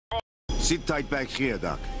Sit tight back here,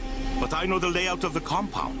 Doc. But I know the layout of the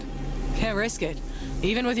compound. Can't risk it,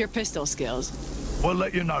 even with your pistol skills. We'll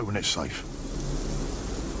let you know when it's safe.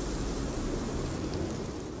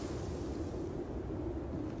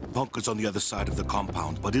 Bunker's on the other side of the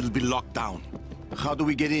compound, but it'll be locked down. How do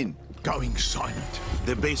we get in? Going silent.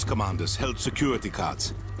 The base commanders held security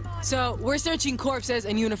cards. So, we're searching corpses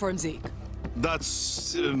and uniform Zeke.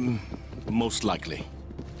 That's, most likely.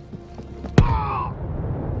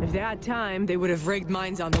 If they had time, they would have rigged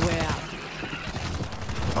mines on the way out.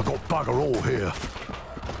 I got bugger all here.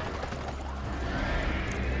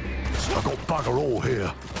 I got bugger all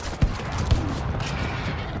here.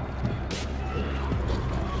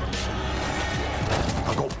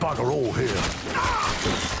 I got bugger all here.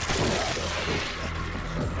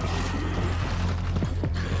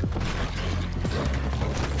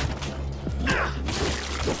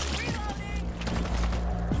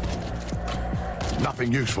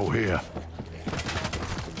 Nothing useful here.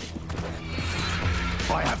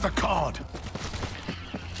 I have the card.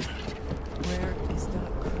 Where is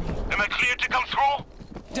that crate? Am I clear to come through?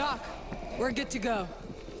 Doc, we're good to go.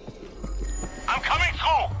 I'm coming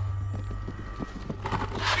through!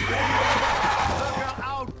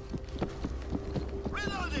 Out!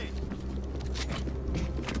 Reloading!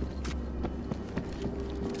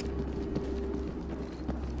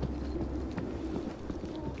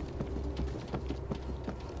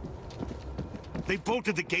 They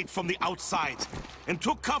bolted the gate from the outside and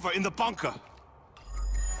took cover in the bunker.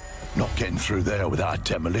 Not getting through there without a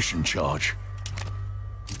demolition charge.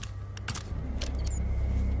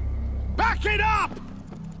 Back it up!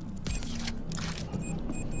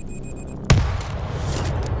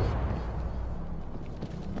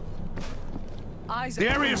 Eyes The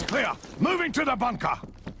area's clear. Moving to the bunker.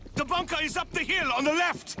 The bunker is up the hill on the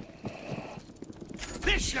left!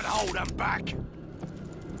 This should hold them back.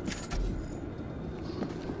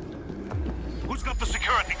 Who's got the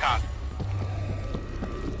security card?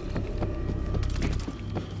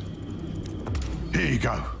 Here you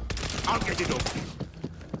go. I'll get it open.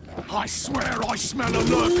 I swear I smell a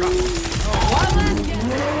lurker.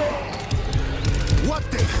 What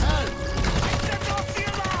the hell? Set off the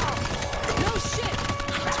alarm! No shit!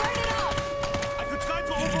 Turn it off! I could try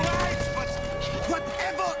to override, but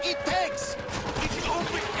Whatever it takes! we can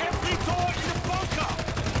open every door in the bunker!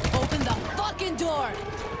 Open the fucking door!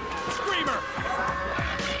 Screamer!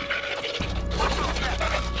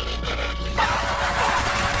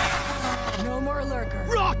 No more lurker.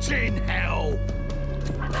 Rot in hell!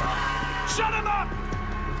 Shut him up!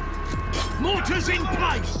 Mortars in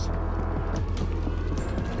place!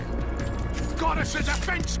 Got us a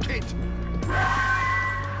defense kit!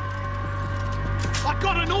 I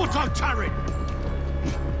got an auto turret!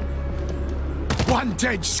 One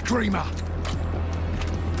dead screamer!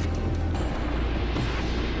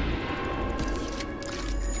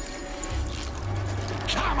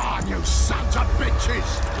 Come on, you sons of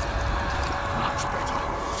bitches! Much better.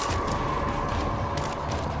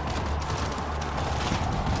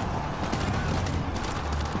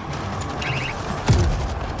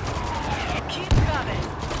 Keep coming.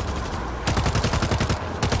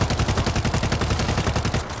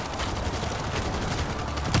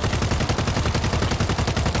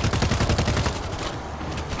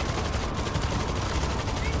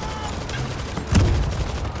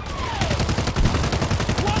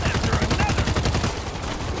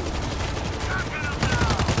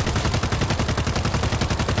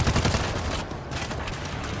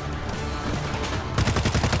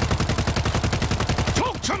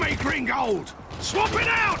 Gringold! Swap it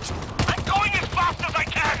out! I'm going as fast as I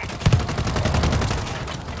can!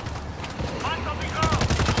 Hands on the ground!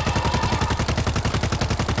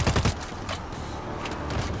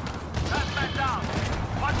 Last man down!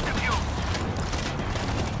 Watch the view!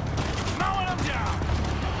 Mowing them down!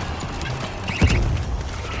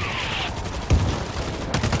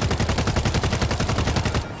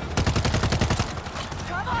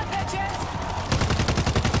 Come on, bitches!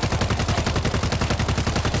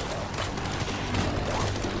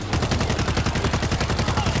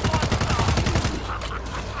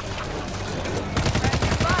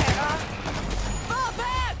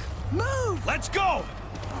 Let's go!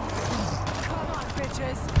 Come on,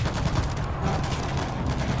 bitches!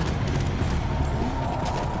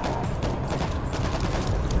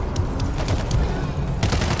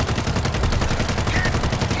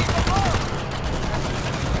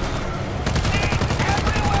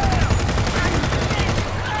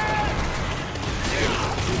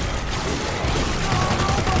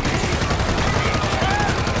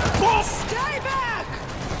 Stay back!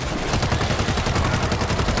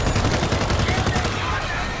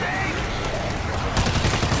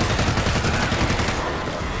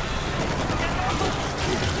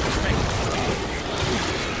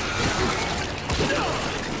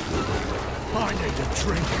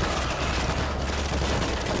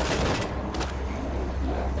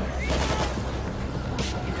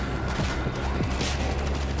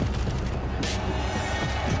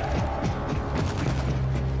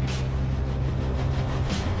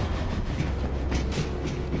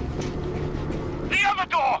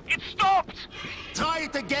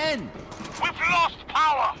 it again! We've lost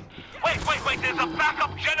power! Wait, there's a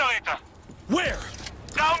backup generator! Where?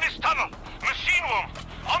 Down this tunnel! Machine room!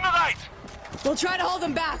 On the right! We'll try to hold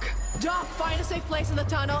them back. Doc, find a safe place in the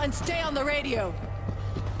tunnel and stay on the radio.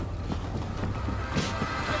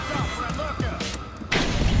 Heads up for a lurker!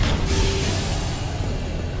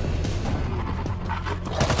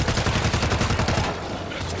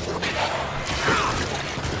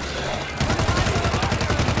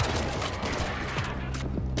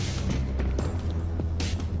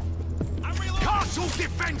 Castle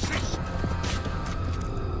defenses!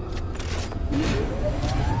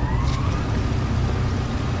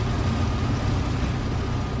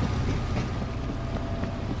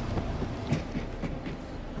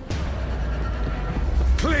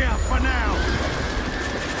 Clear for now!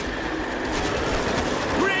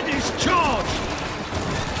 Red is charged!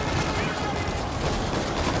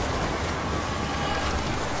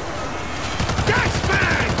 Gas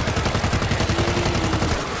bag!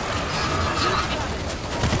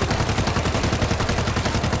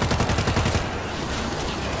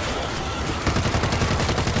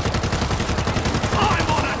 I'm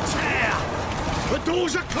on a tear! The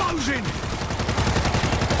doors are closing!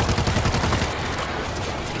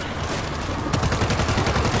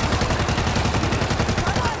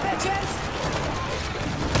 Come on, bitches!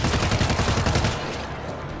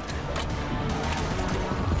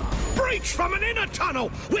 Breach from an inner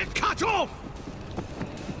tunnel! We're cut off!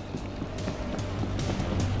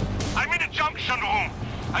 I'm in a junction room!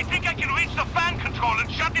 I think I can reach the fan control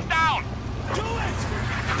and shut it down! Do it!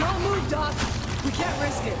 Don't move, Doc. We can't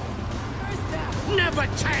risk it. Where's that? Never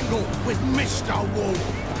tangle with Mr.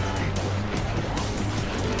 Wolf!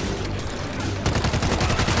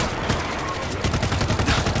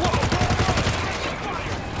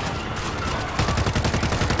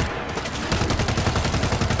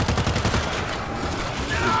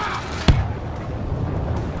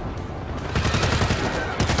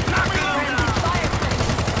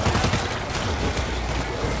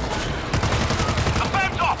 The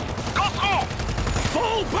fan's off! Go through!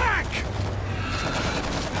 Fall back!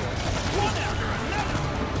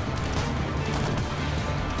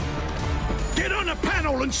 Get on the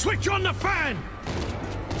panel and switch on the fan!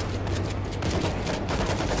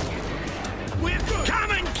 We're good!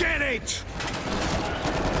 Come and get it!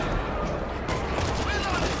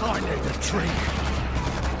 I need a drink.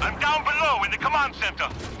 I'm down below in the command center.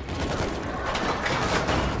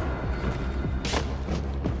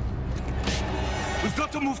 We've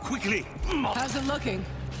got to move quickly. How's it looking?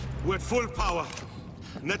 We're at full power.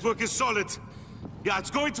 Network is solid. Yeah,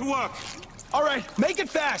 it's going to work. All right, make it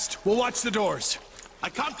fast. We'll watch the doors. I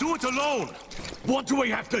can't do it alone. What do we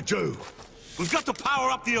have to do? We've got to power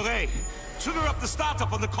up the array. Trigger up the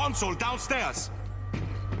startup on the console downstairs.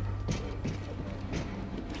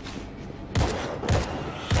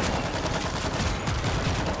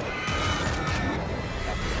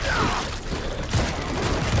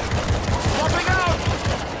 Swapping out!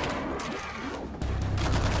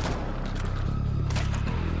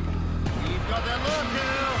 We've got the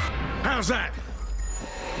lurker! How's that?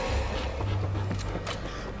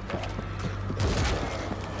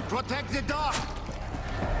 Protect the dock!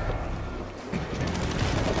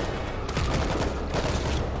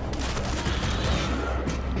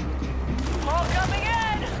 All coming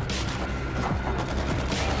in!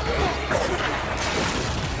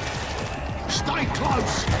 Stay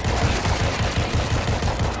close!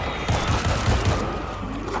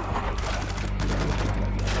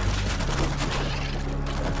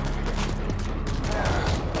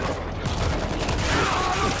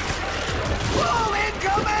 Whoa,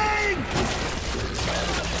 incoming!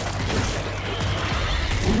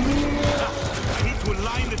 I need to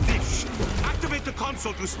align the dish. Activate the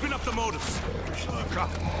console to spin up the motors.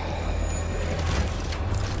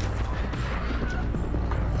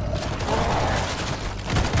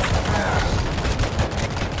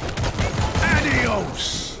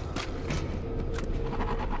 Adios!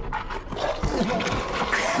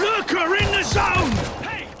 Lurker in the zone!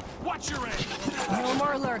 Hey, watch your head. No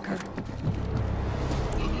more lurker.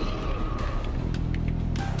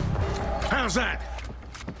 How's that?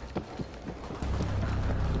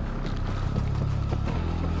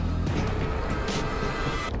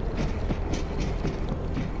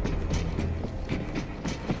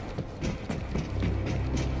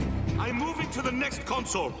 I'm moving to the next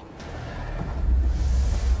console.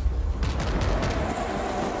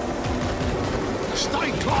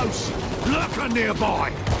 Stay close! Lurker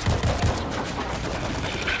nearby!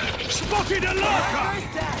 Spotted a lurker!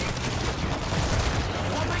 Where's that?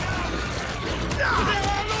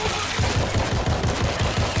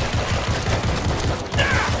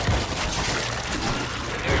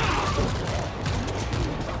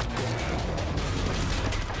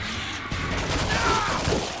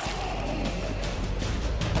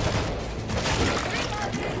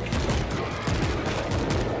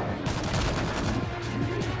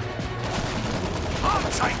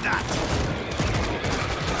 Take that!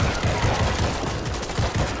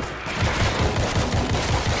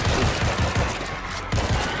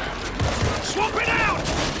 Swap it out!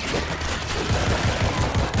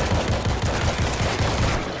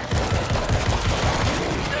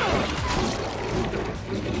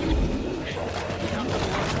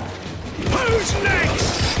 Who's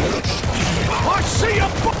next? I see a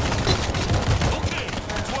Okay,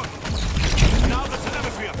 it's working. Now the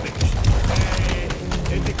telemetry update.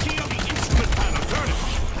 The key on the instrument panel, turn it.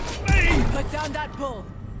 me! Put down that bull.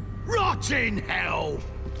 Rot in hell!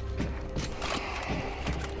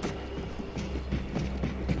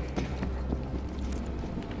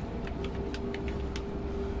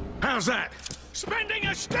 How's that? Spending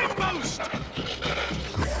a stim boost!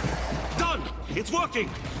 Done! It's working!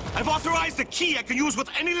 I've authorized a key I can use with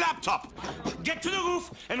any laptop. Get to the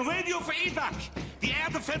roof and radio for evac. The air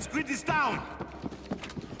defense grid is down.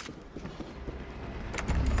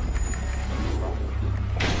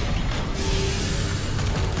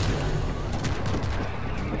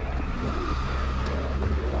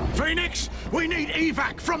 Phoenix, we need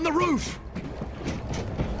evac from the roof!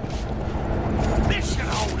 This should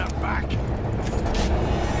hold them back!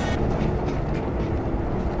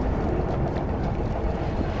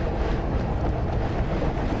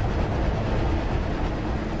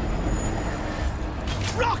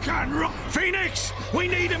 Rock and roll! Phoenix, we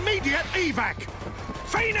need immediate evac!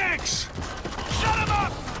 Phoenix! Shut him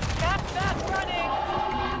up! That's that running.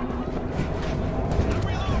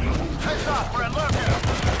 Heads up, we're looking.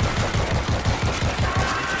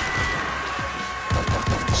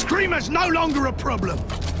 Screamer's no longer a problem!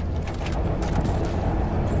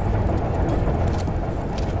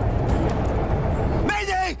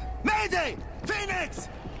 Mayday! Mayday! Phoenix!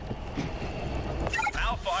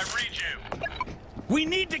 Alpha, I read you. We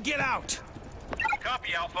need to get out.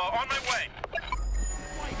 Copy, Alpha. On my way.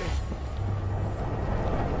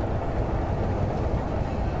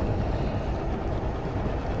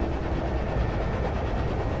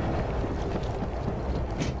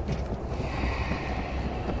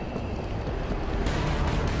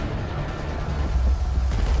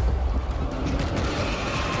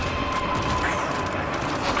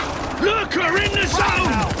 Lurker in the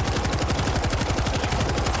zone!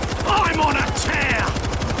 I'm on a tear!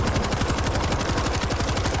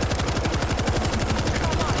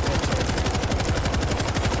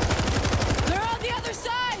 They're on the other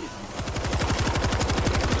side.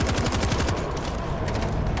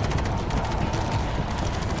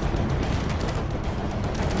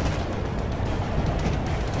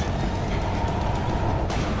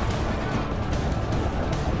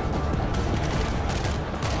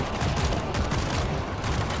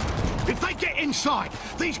 If they get inside,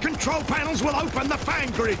 these control panels will open the fan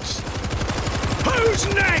grids. Who's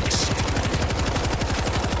next?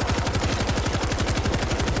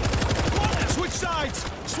 Switch sides.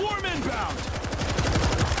 Swarm inbound.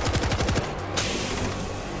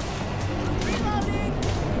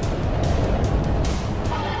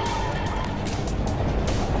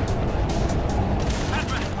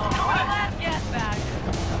 Get back.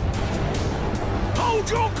 Hold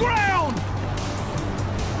your ground!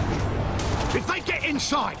 If they get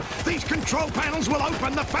inside, these control panels will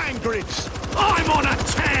open the fan grids. I'm on a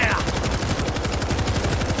tear!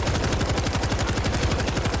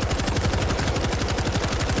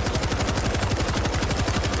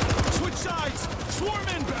 Switch sides. Swarm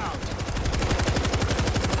inbound.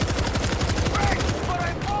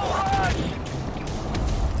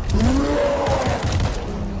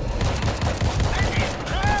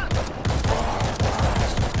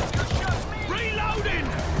 Reloading!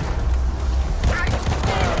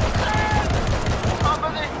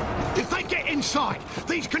 If they get inside,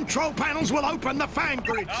 these control panels will open the fan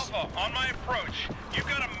grids. Alpha, on my approach. You've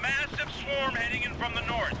got a massive swarm heading in from the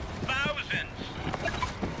north. Thousands.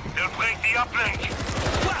 They'll break the uplink.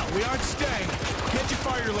 Well, we aren't staying. Can't you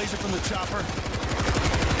fire your laser from the chopper?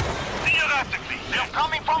 Theoretically, They're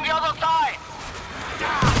coming from the other side!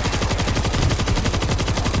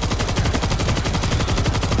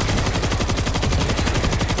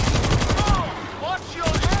 Oh, watch your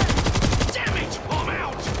head! Damn it! I'm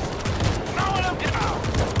out! Now let them get out!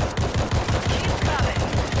 Keep coming!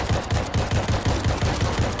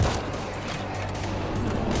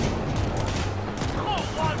 Oh,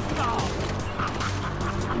 one down!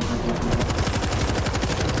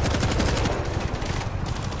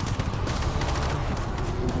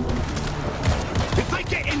 If they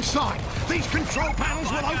get inside, these control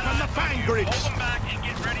panels will open the fan grids. Hold them back and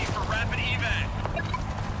get ready for rapid evac.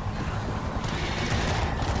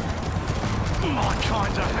 My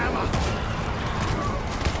kind of hammer.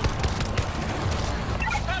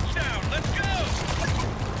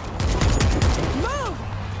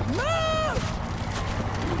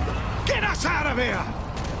 us out of here!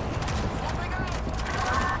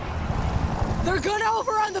 They're gonna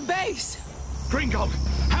overrun the base! Gringold,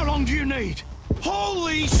 how long do you need?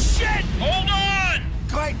 Holy shit! Hold on!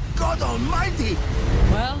 Great God Almighty!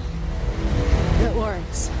 Well, it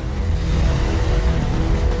works.